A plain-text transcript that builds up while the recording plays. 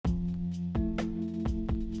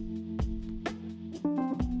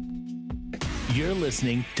You're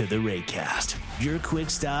listening to the RayCast, your quick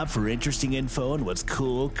stop for interesting info and what's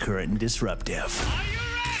cool, current, and disruptive.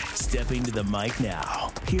 Stepping to the mic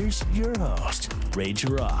now, here's your host, Ray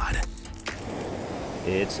Gerard.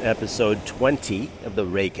 It's episode 20 of the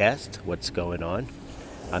RayCast. What's going on?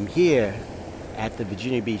 I'm here at the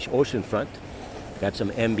Virginia Beach oceanfront. Got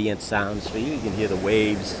some ambient sounds for you. You can hear the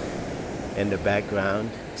waves in the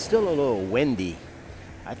background. It's still a little windy.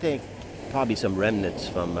 I think probably some remnants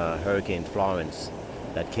from Hurricane Florence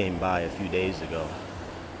that came by a few days ago.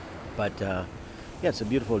 But yeah, it's a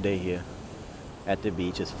beautiful day here at the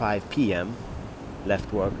beach. It's 5 p.m.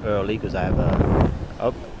 Left work early because I have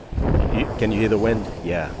can you hear the wind?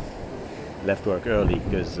 Yeah. Left work early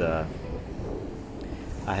because I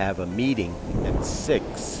have a meeting at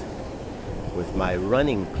 6 with my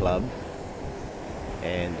running club,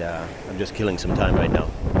 and I'm just killing some time right now.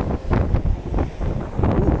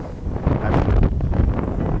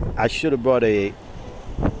 I should have brought a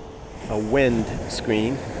wind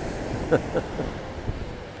screen. But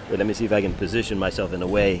let me see if I can position myself in a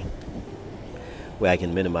way where I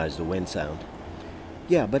can minimize the wind sound.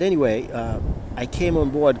 Yeah, but anyway, I came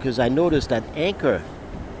on board because I noticed that Anchor,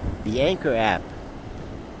 the Anchor app,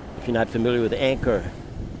 if you're not familiar with Anchor,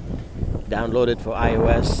 download it for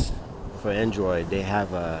iOS, for Android. They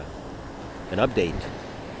have an update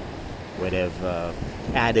where they've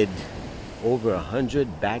added over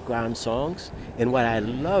 100 background songs. And what I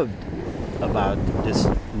loved about this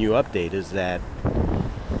new update is that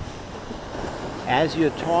as you're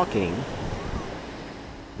talking,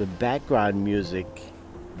 the background music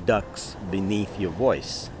ducks beneath your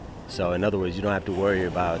voice. So in other words, you don't have to worry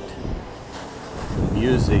about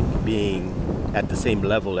music being at the same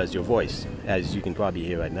level as your voice, as you can probably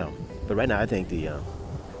hear right now. But right now I think the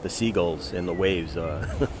seagulls and the waves are,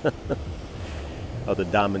 are the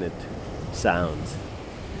dominant sounds.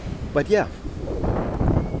 But yeah,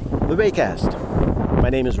 the RayCast. My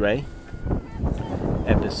name is Ray.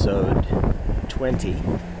 Episode 20.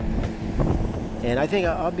 And I think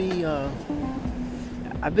I'll be,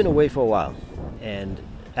 I've been away for a while. And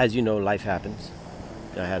as you know, life happens.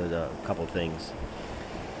 I had a couple things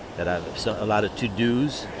that a lot of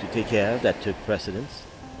to-dos to take care of that took precedence.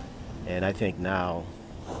 And I think now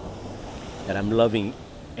that I'm loving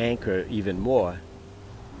Anchor even more,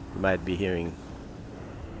 you might be hearing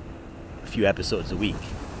a few episodes a week.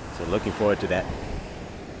 So looking forward to that.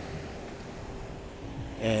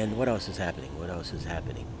 And what else is happening?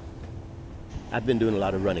 I've been doing a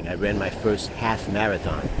lot of running. I ran my first half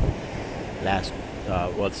marathon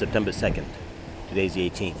September 2nd. Today's the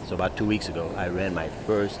 18th. So about 2 weeks ago, I ran my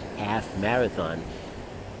first half marathon,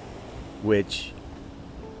 which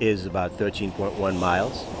is about 13.1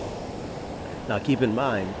 miles. Now keep in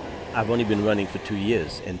mind, I've only been running for 2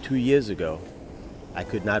 years, and 2 years ago, I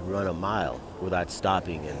could not run a mile without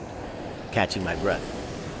stopping and catching my breath.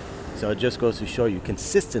 So it just goes to show you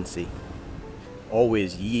consistency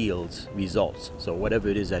always yields results. So whatever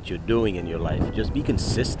it is that you're doing in your life, just be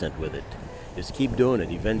consistent with it. Just keep doing it.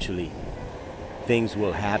 Eventually, things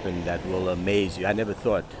will happen that will amaze you. I never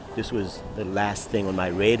thought this was the last thing on my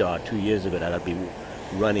radar 2 years ago, that I'd be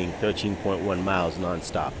running 13.1 miles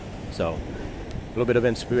nonstop. So a little bit of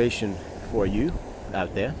inspiration for you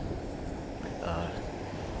out there.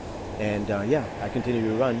 Yeah, I continue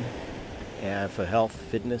to run for health,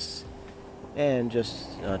 fitness, and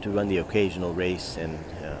just to run the occasional race and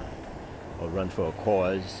or run for a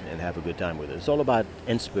cause and have a good time with it. It's all about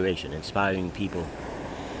inspiration, inspiring people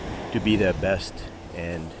to be their best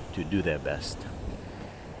and to do their best.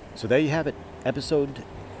 So there you have it, episode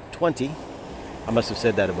 20. I must have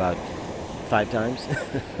said that about 5 times.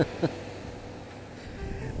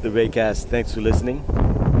 The RayCast, thanks for listening.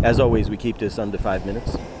 As always, we keep this under 5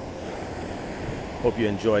 minutes. Hope you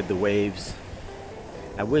enjoyed the waves.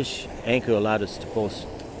 I wish Anchor allowed us to post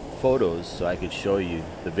photos so I could show you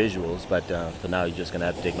the visuals, but for now you're just going to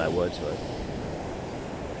have to take my words for it.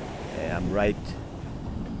 And I'm right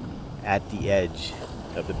at the edge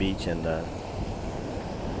of the beach, and the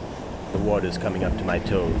water's coming up to my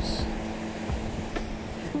toes.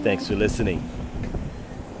 Thanks for listening.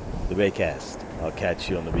 The RayCast. I'll catch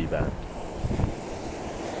you on the rebound.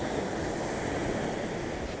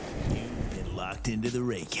 You've been locked into the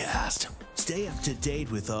RayCast. Stay up to date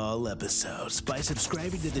with all episodes by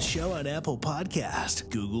subscribing to the show on Apple Podcast,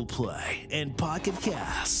 Google Play, and Pocket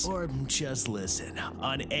Casts. Or just listen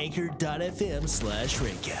on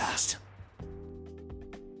anchor.fm/RayCast.